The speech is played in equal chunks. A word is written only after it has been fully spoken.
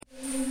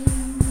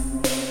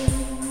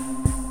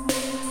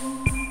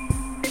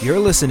You're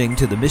listening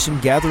to the Mission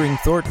Gathering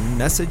Thornton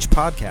Message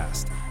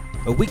Podcast,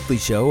 a weekly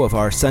show of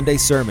our Sunday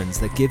sermons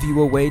that give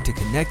you a way to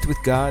connect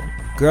with God,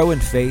 grow in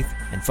faith,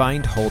 and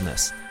find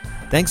wholeness.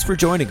 Thanks for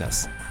joining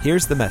us.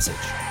 Here's the message.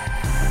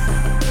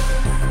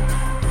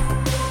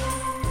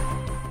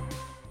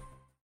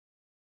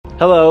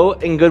 Hello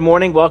and good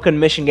morning. Welcome to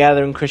Mission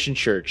Gathering Christian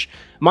Church.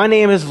 My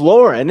name is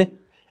Loren,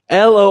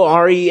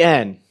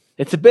 L-O-R-E-N.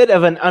 It's a bit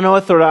of an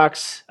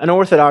unorthodox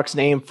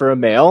name for a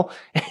male.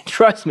 And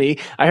trust me,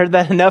 I heard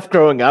that enough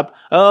growing up.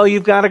 Oh,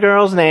 you've got a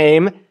girl's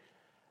name.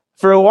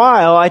 For a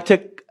while, I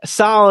took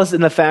solace in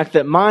the fact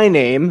that my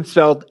name,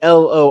 spelled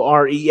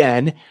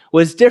L-O-R-E-N,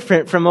 was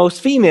different from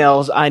most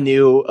females I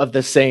knew of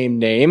the same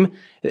name,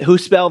 who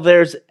spelled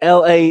theirs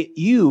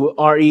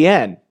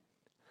L-A-U-R-E-N.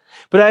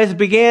 But as I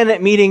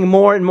began meeting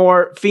more and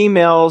more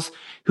females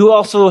who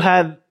also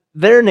had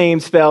their name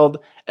spelled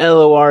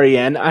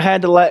L-O-R-E-N, I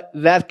had to let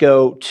that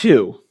go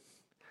too.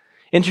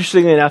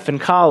 Interestingly enough, in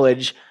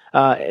college,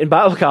 in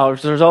Bible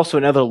college, there was also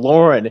another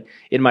Lauren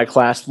in my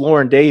class,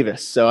 Lauren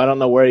Davis. So I don't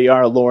know where you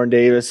are, Lauren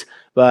Davis,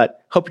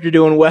 but hope you're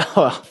doing well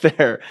out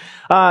there.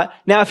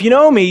 Now, if you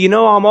know me, you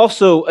know I'm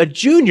also a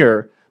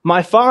junior.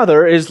 My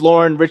father is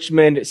Lauren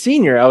Richmond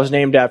Sr. I was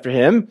named after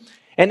him.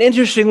 And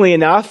interestingly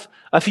enough,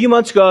 a few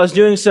months ago, I was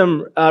doing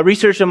some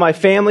research on my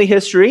family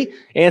history,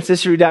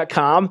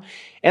 Ancestry.com,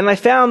 and I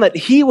found that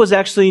he was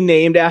actually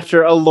named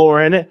after a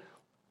Lauren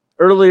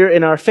earlier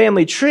in our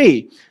family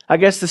tree. I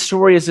guess the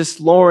story is this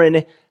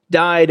Lauren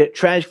died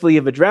tragically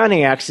of a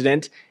drowning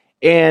accident,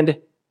 and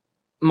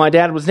my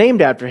dad was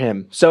named after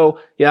him. So,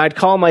 I'd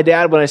call my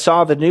dad when I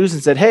saw the news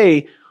and said,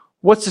 hey,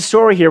 what's the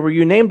story here? Were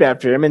you named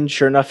after him? And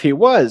sure enough, he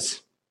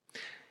was.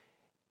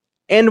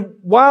 And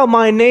while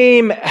my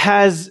name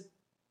has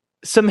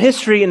some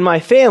history in my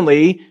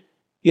family,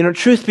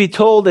 truth be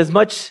told, as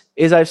much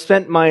as I've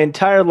spent my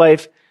entire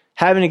life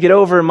having to get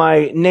over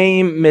my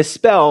name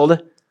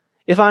misspelled,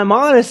 if I'm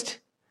honest,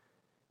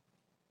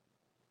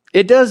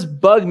 it does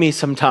bug me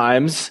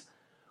sometimes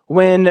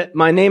when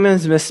my name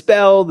is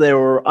misspelled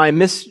or I'm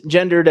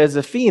misgendered as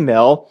a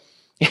female.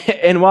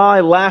 And while I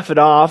laugh it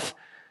off,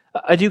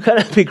 I do kind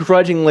of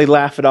begrudgingly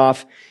laugh it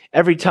off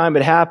every time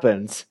it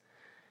happens.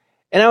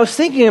 And I was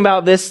thinking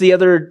about this the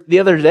other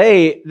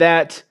day,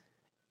 that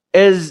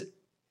as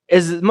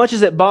much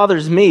as it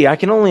bothers me, I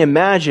can only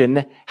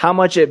imagine how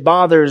much it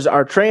bothers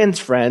our trans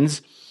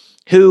friends,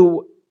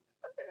 who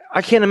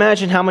I can't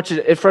imagine how much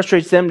it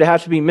frustrates them to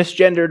have to be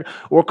misgendered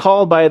or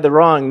called by the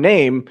wrong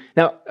name.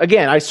 Now,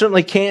 again, I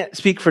certainly can't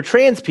speak for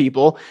trans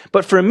people,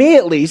 but for me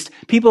at least,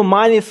 people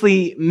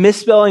mindlessly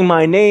misspelling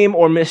my name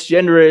or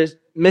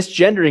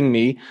misgendering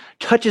me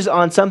touches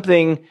on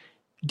something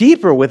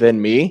deeper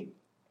within me,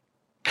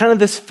 kind of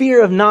this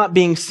fear of not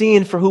being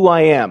seen for who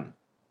I am.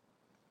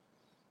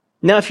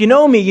 Now, if you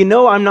know me, you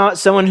know I'm not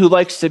someone who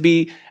likes to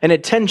be an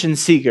attention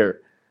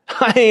seeker.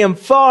 I am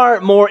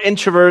far more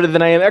introverted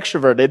than I am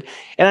extroverted,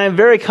 and I'm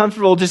very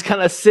comfortable just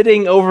kind of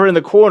sitting over in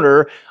the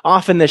corner,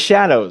 off in the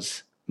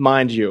shadows,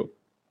 mind you.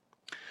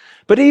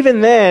 But even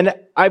then,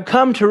 I've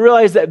come to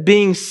realize that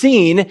being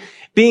seen,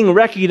 being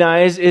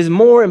recognized, is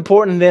more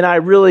important than I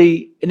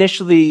really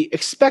initially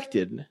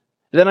expected,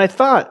 than I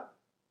thought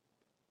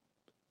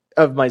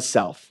of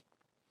myself.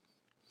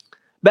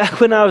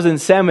 Back when I was in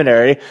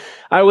seminary,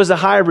 I was a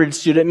hybrid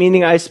student,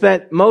 meaning I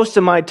spent most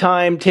of my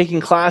time taking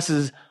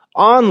classes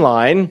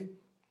online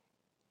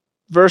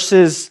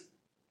versus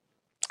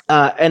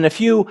and a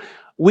few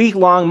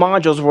week-long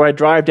modules where I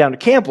drive down to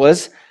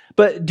campus.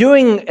 But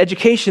doing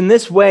education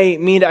this way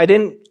meant I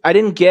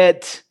didn't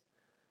get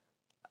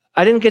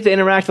to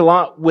interact a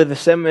lot with the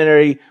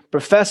seminary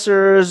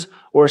professors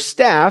or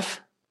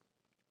staff.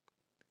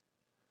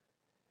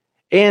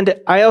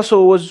 And I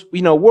also was,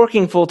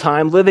 working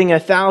full-time, living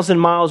 1,000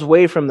 miles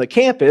away from the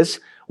campus,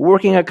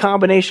 working a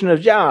combination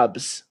of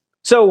jobs.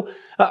 So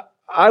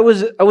I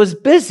was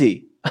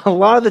busy a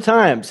lot of the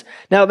times.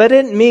 Now, that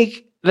didn't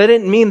mean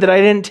that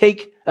I didn't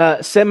take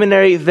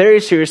seminary very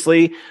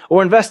seriously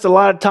or invest a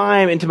lot of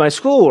time into my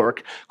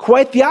schoolwork.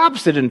 Quite the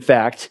opposite, in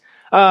fact.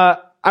 I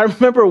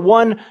remember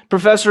one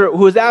professor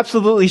who was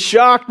absolutely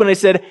shocked when I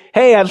said,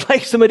 hey, I'd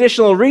like some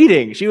additional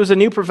reading. She was a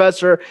new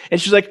professor,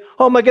 and she's like,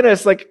 oh my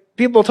goodness,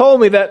 people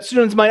told me that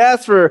students might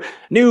ask for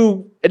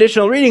new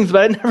additional readings,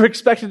 but I never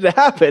expected it to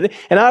happen.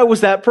 And I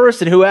was that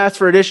person who asked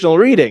for additional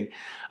reading,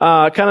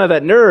 kind of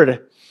that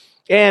nerd.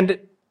 And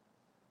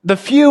the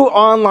few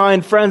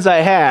online friends I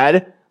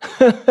had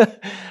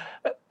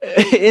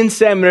in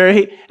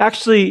seminary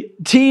actually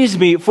teased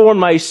me for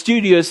my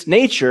studious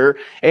nature.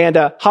 And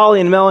Holly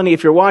and Melanie,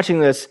 if you're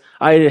watching this,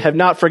 I have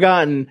not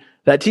forgotten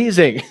that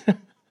teasing.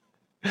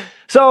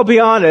 So I'll be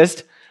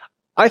honest,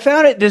 I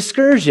found it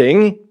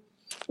discouraging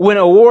when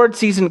award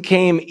season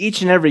came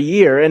each and every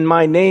year and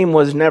my name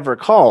was never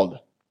called.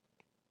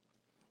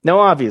 Now,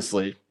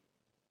 obviously,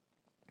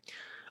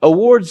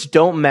 awards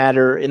don't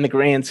matter in the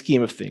grand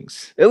scheme of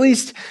things. At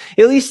least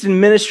in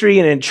ministry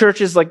and in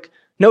churches,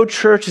 no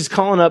church is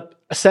calling up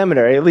a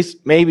seminary. At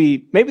least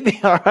maybe they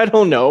are. I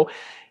don't know.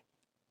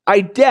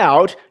 I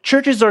doubt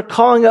churches are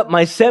calling up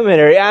my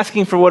seminary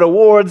asking for what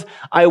awards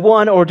I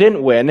won or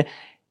didn't win.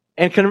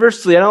 And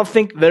conversely, I don't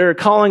think they're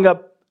calling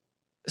up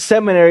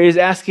seminaries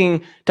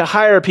asking to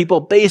hire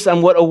people based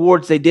on what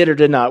awards they did or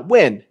did not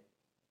win.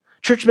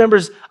 Church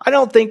members, I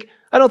don't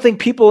think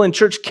people in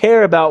church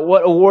care about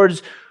what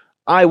awards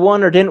I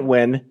won or didn't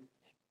win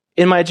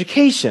in my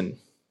education.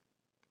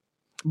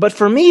 But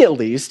for me, at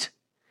least,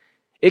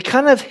 it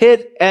kind of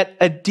hit at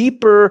a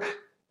deeper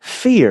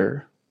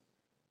fear.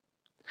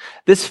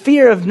 This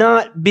fear of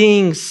not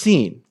being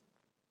seen.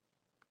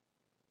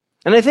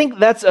 And I think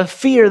that's a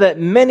fear that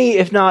many,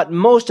 if not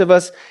most of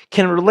us,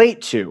 can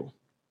relate to.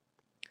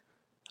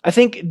 I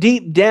think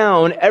deep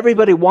down,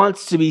 everybody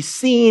wants to be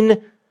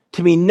seen,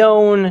 to be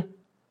known,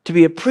 to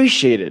be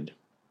appreciated.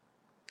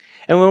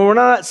 And when we're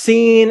not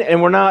seen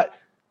and we're not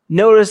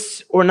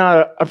noticed or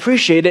not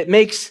appreciated, it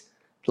makes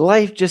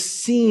life just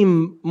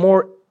seem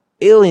more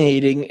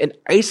alienating and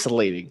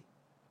isolating.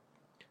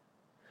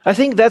 I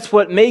think that's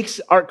what makes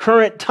our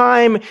current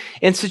time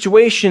and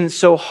situation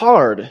so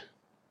hard.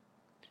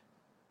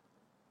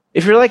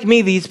 If you're like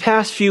me, these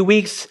past few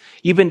weeks,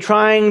 you've been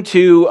trying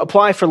to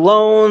apply for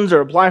loans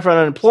or apply for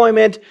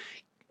unemployment,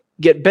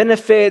 get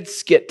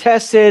benefits, get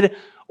tested,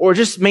 or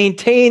just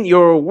maintain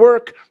your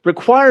work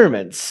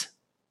requirements.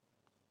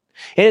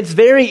 And it's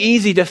very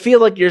easy to feel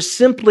like you're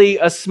simply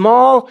a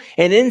small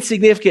and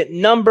insignificant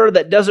number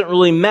that doesn't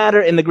really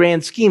matter in the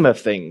grand scheme of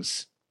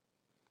things.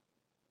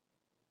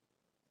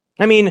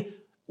 I mean,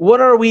 what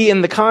are we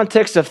in the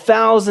context of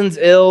thousands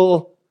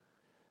ill,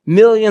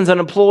 millions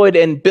unemployed,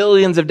 and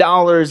billions of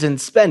dollars in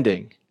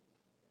spending?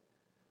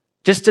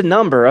 Just a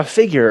number, a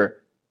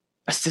figure,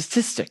 a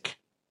statistic.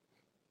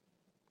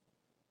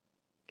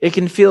 It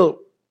can feel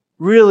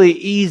really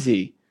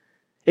easy.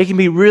 It can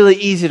be really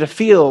easy to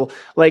feel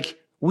like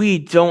we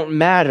don't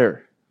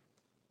matter.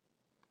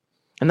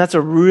 And that's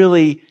a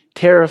really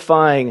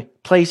terrifying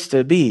place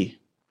to be.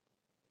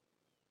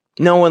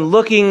 No one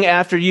looking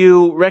after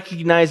you,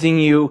 recognizing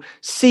you,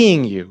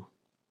 seeing you.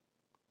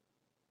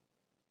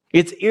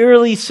 It's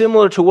eerily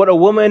similar to what a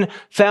woman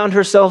found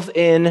herself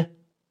in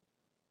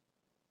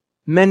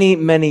many,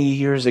 many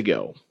years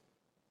ago.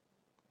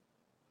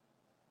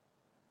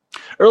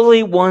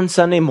 Early one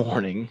Sunday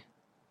morning,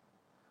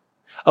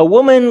 a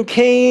woman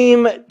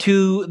came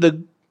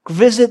to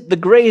visit the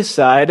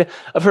graveside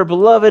of her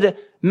beloved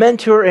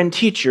mentor and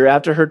teacher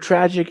after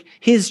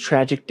his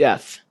tragic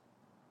death.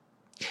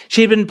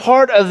 She had been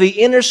part of the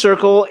inner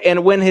circle,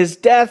 and when his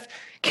death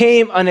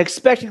came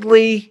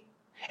unexpectedly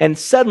and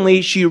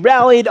suddenly, she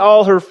rallied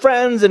all her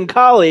friends and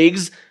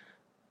colleagues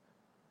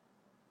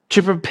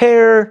to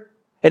prepare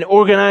and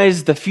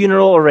organize the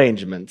funeral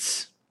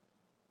arrangements.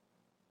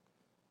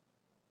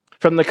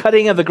 From the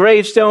cutting of the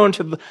gravestone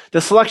to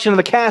the selection of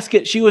the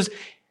casket, she was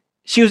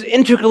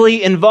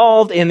integrally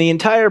involved in the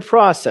entire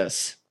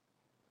process.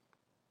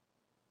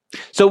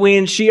 So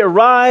when she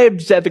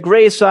arrived at the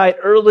gravesite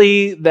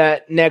early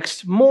that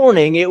next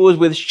morning, it was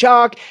with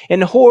shock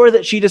and horror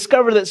that she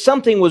discovered that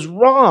something was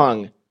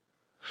wrong.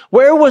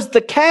 Where was the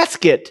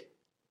casket?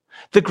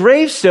 The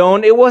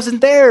gravestone, it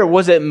wasn't there.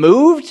 Was it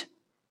moved?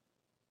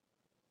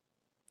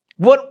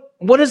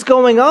 What is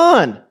going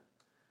on?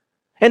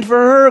 And for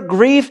her,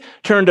 grief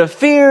turned to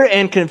fear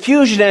and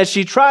confusion as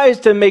she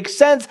tries to make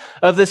sense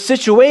of the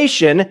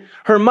situation,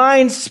 her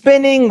mind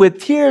spinning with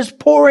tears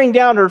pouring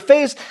down her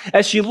face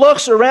as she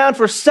looks around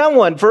for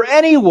someone, for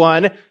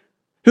anyone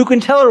who can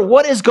tell her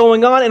what is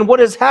going on and what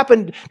has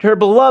happened to her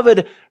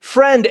beloved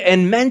friend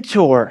and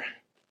mentor.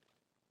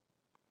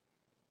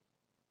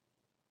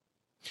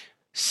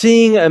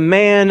 Seeing a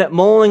man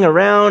mulling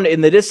around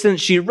in the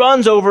distance, she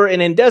runs over and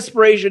in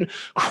desperation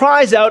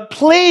cries out,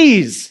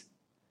 "Please!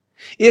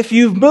 If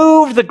you've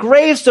moved the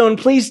gravestone,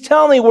 please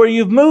tell me where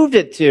you've moved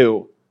it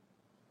to."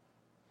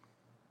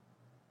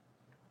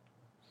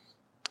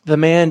 The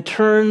man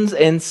turns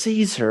and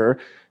sees her,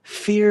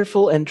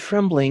 fearful and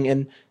trembling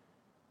and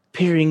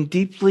peering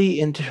deeply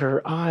into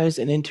her eyes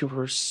and into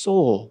her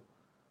soul.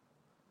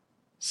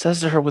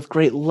 Says to her with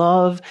great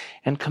love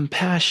and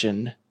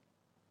compassion,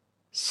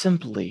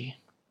 simply,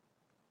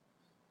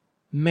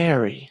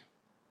 "Mary."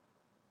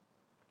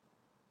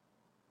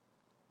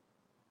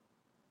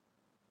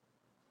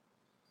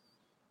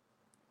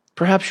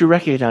 Perhaps you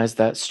recognize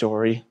that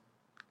story.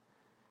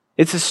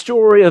 It's a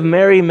story of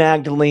Mary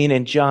Magdalene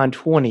in John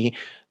 20,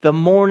 the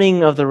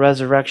morning of the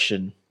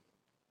resurrection.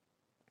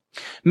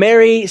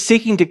 Mary,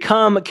 seeking to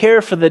come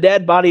care for the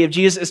dead body of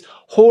Jesus, is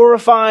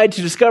horrified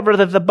to discover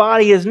that the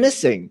body is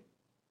missing.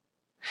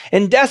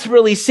 And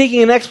desperately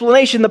seeking an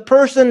explanation, the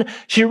person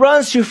she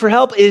runs to for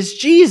help is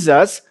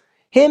Jesus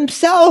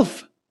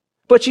himself.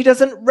 But she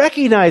doesn't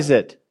recognize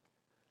it.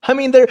 I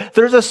mean,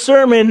 there's a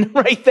sermon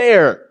right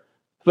there.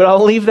 But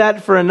I'll leave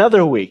that for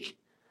another week.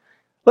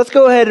 Let's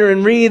go ahead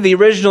and read the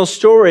original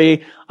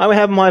story. I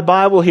have my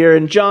Bible here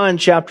in John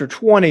chapter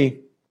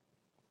 20.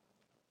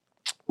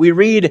 We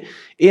read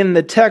in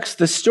the text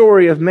the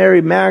story of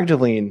Mary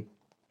Magdalene.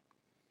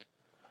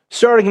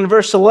 Starting in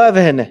verse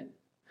 11.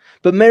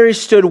 But Mary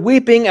stood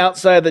weeping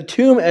outside the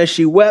tomb. As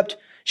she wept,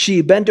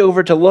 she bent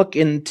over to look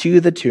into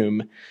the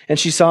tomb, and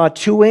she saw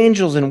two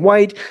angels in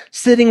white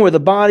sitting where the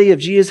body of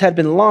Jesus had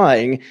been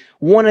lying,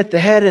 one at the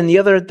head and the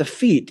other at the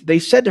feet. They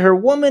said to her,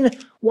 "Woman,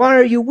 why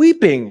are you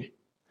weeping?"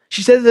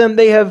 She said to them,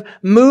 "They have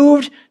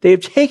moved, they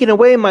have taken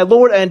away my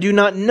Lord, and do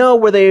not know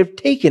where they have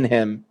taken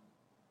him."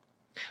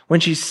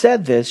 When she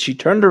said this, she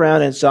turned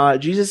around and saw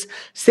Jesus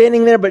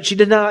standing there, but she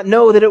did not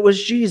know that it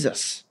was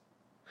Jesus.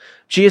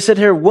 Jesus said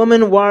to her,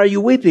 "Woman, why are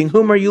you weeping?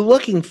 Whom are you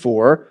looking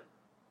for?"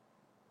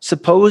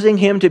 Supposing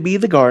him to be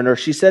the gardener,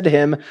 she said to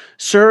him,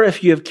 "Sir,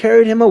 if you have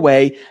carried him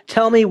away,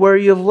 tell me where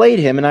you have laid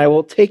him, and I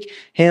will take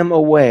him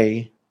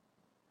away."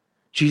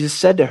 Jesus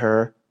said to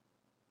her,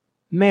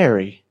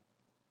 "Mary."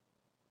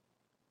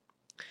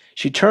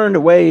 She turned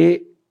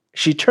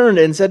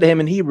and said to him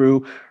in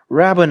Hebrew,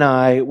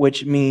 "Rabboni,"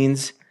 which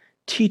means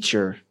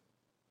teacher.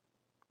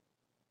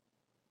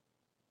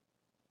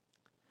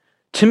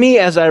 To me,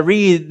 as I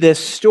read this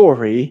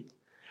story,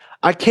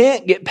 I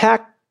can't get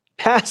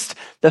past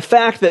the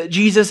fact that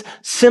Jesus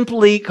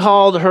simply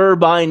called her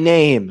by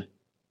name.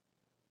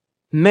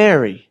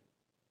 Mary.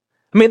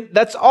 I mean,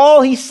 that's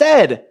all he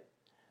said.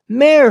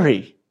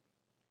 Mary.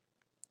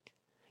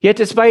 Yet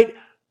despite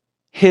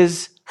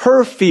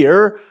her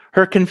fear,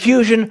 her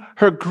confusion,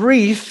 her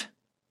grief,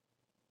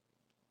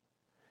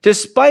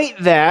 despite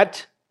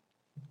that,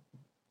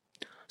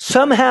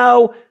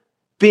 somehow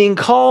being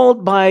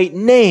called by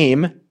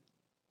name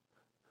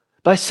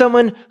by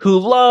someone who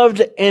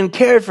loved and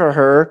cared for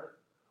her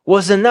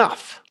was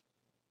enough.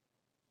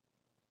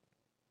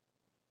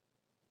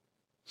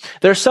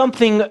 There's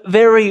something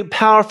very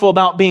powerful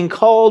about being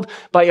called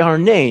by our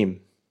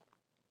name,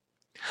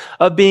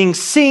 of being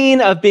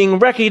seen, of being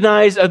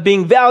recognized, of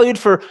being valued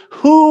for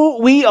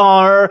who we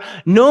are,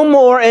 no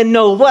more and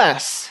no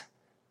less.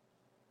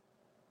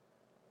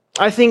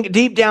 I think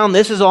deep down,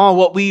 this is all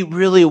what we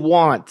really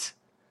want.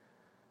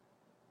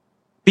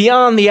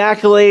 Beyond the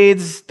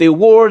accolades, the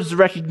awards, the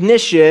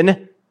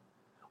recognition,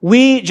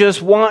 we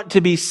just want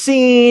to be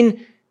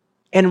seen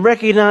and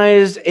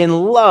recognized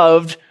and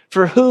loved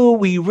for who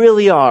we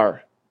really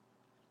are.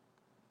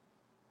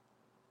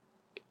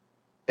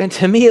 And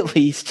to me, at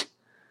least,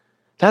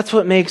 that's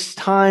what makes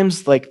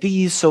times like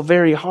these so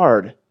very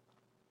hard.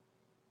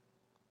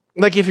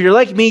 Like if you're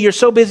like me, you're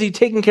so busy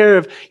taking care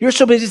of you, I'm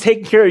so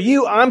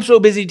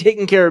busy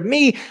taking care of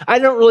me, I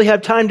don't really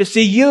have time to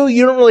see you,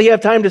 you don't really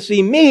have time to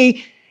see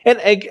me. And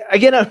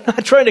again, I'm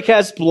not trying to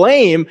cast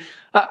blame.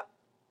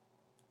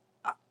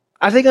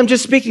 I think I'm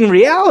just speaking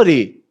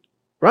reality,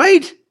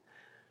 right?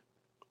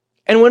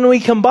 And when we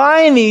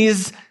combine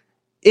these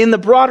in the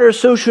broader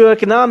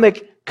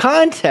socioeconomic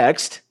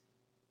context,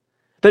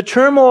 the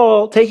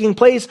turmoil taking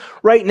place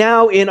right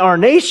now in our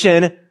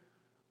nation,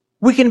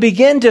 we can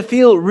begin to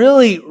feel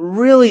really,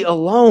 really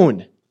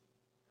alone.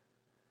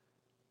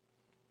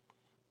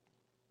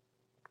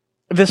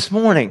 This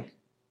morning,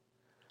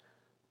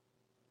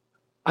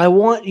 I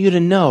want you to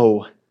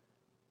know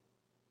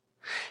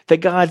that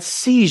God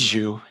sees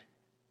you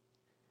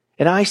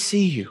and I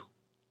see you.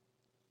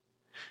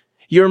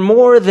 You're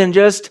more than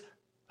just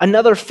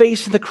another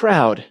face in the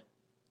crowd.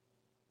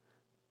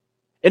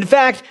 In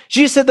fact,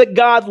 Jesus said that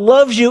God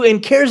loves you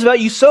and cares about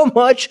you so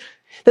much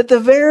that the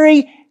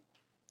very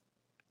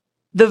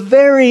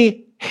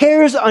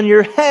hairs on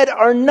your head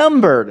are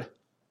numbered.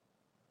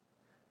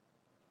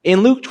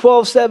 In Luke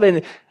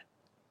 12:7,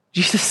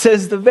 Jesus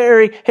says the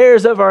very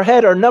hairs of our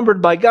head are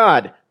numbered by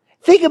God.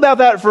 Think about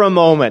that for a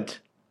moment.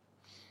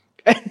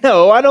 And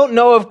no, I don't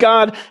know if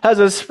God has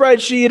a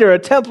spreadsheet or a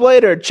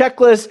template or a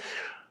checklist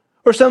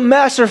or some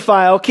master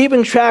file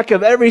keeping track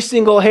of every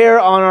single hair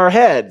on our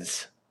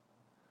heads.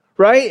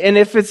 Right? And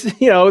if it's,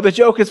 the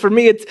joke is for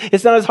me,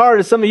 it's not as hard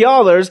as some of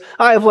y'all's.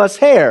 I have less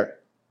hair.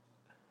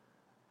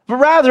 But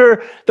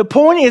rather, the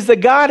point is that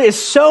God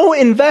is so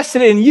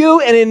invested in you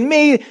and in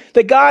me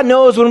that God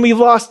knows when we've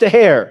lost a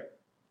hair.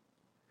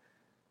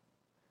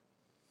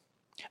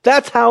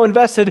 That's how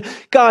invested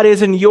God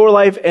is in your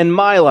life and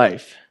my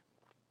life.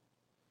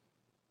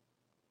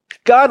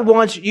 God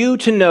wants you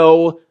to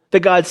know that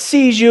God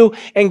sees you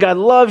and God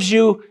loves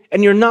you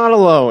and you're not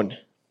alone.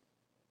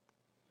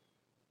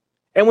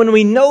 And when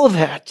we know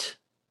that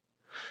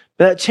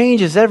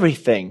changes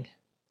everything.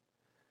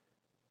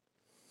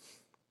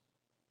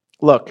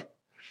 Look,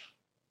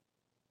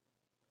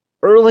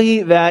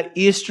 early that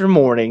Easter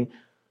morning,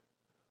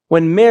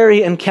 when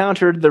Mary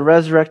encountered the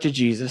resurrected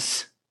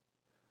Jesus,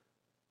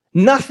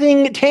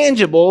 nothing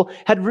tangible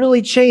had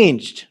really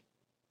changed.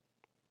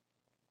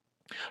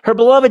 Her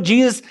beloved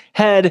Jesus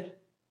had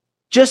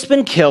just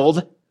been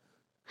killed.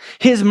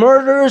 His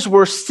murderers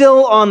were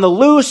still on the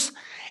loose,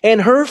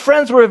 and her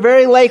friends were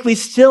very likely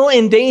still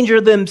in danger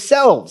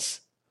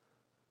themselves.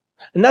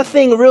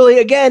 Nothing really,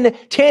 again,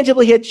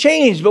 tangibly had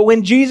changed, but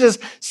when Jesus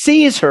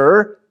sees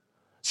her,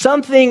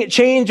 something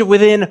changed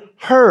within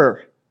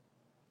her.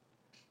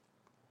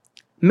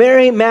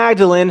 Mary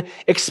Magdalene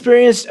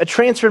experienced a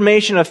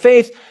transformation of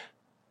faith,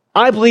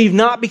 I believe,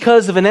 not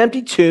because of an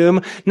empty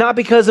tomb, not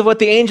because of what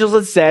the angels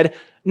had said,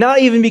 not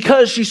even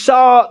because she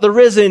saw the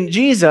risen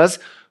Jesus,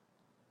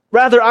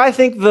 Rather, I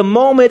think the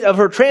moment of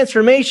her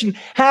transformation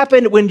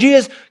happened when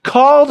Jesus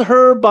called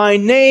her by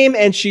name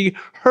and she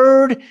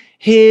heard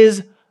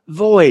his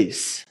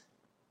voice.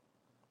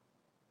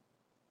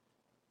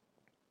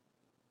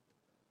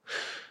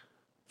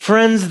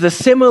 Friends, the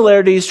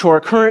similarities to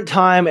our current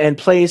time and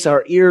place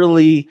are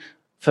eerily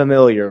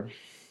familiar.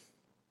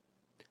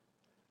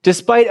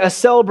 Despite us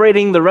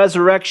celebrating the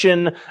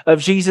resurrection of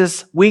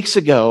Jesus weeks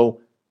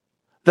ago,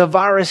 the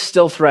virus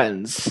still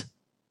threatens.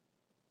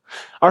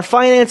 Our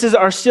finances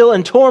are still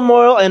in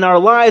turmoil and our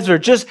lives are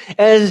just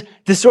as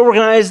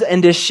disorganized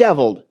and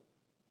disheveled.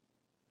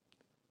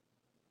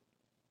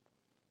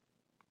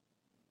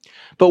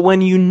 But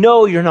when you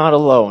know you're not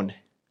alone,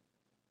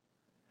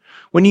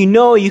 when you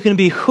know you can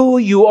be who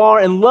you are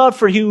and love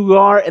for who you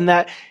are and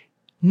that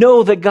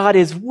know that God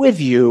is with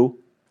you,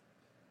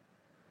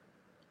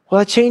 well,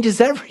 that changes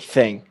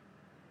everything.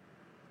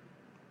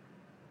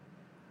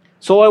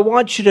 So I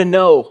want you to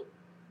know,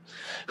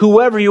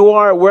 whoever you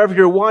are, wherever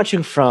you're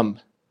watching from,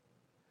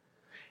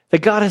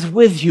 that God is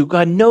with you,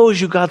 God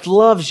knows you, God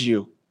loves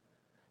you,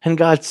 and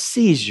God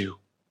sees you.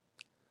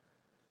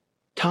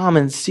 Tom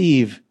and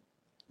Steve,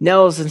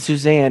 Nels and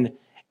Suzanne,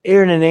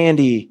 Aaron and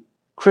Andy,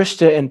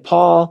 Krista and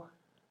Paul,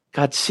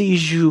 God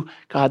sees you,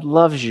 God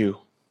loves you.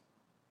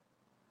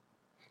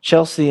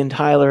 Chelsea and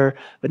Tyler,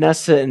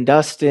 Vanessa and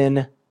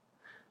Dustin,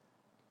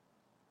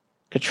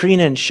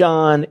 Katrina and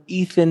Sean,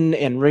 Ethan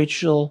and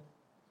Rachel,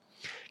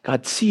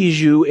 God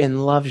sees you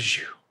and loves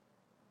you.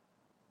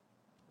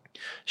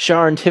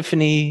 Shar and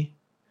Tiffany,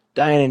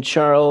 Diane and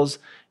Charles,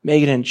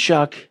 Megan and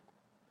Chuck,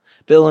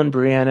 Bill and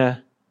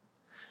Brianna,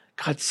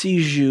 God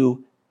sees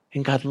you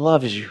and God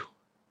loves you.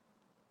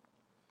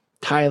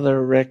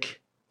 Tyler, Rick,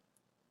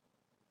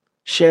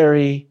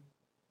 Sherry,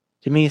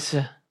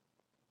 Demisa,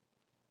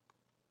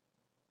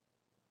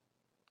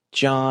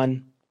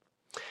 John,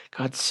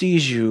 God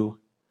sees you,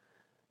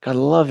 God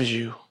loves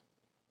you.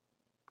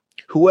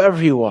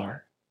 Whoever you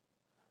are,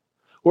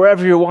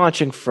 wherever you're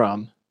watching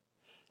from,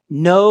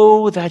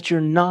 know that you're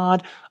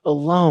not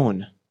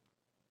alone.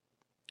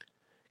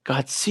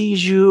 God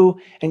sees you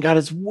and God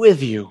is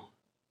with you.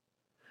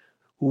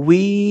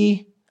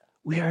 We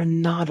are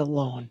not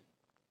alone.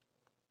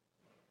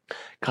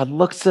 God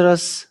looks at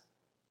us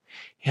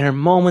in our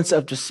moments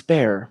of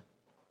despair.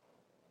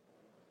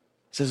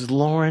 He says,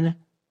 Lauren,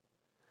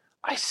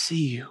 I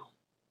see you.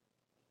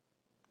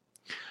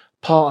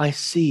 Paul, I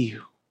see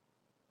you.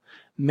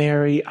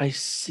 Mary, I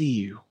see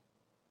you.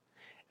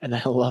 And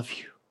I love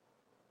you.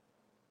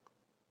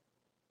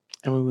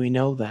 And when we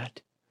know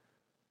that,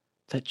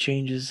 that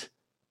changes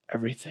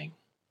everything.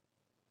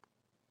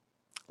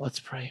 Let's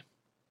pray.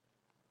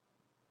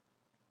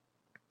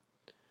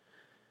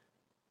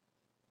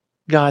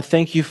 God,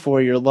 thank you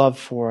for your love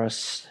for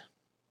us.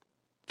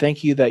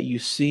 Thank you that you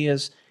see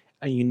us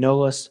and you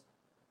know us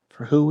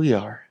for who we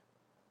are.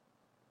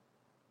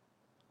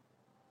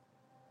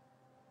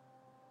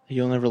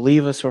 You'll never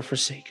leave us or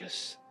forsake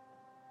us.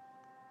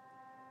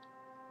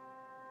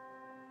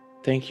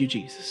 Thank you,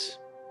 Jesus.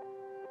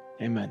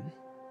 Amen.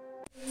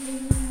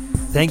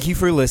 Thank you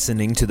for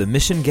listening to the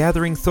Mission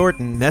Gathering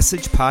Thornton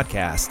Message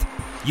Podcast.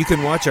 You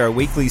can watch our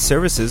weekly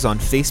services on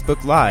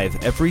Facebook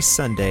Live every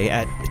Sunday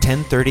at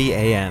 10:30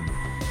 a.m.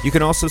 You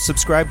can also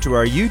subscribe to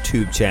our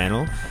YouTube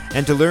channel,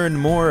 and to learn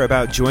more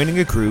about joining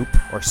a group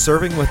or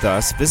serving with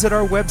us, visit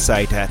our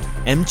website at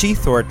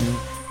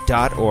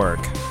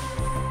mgthornton.org.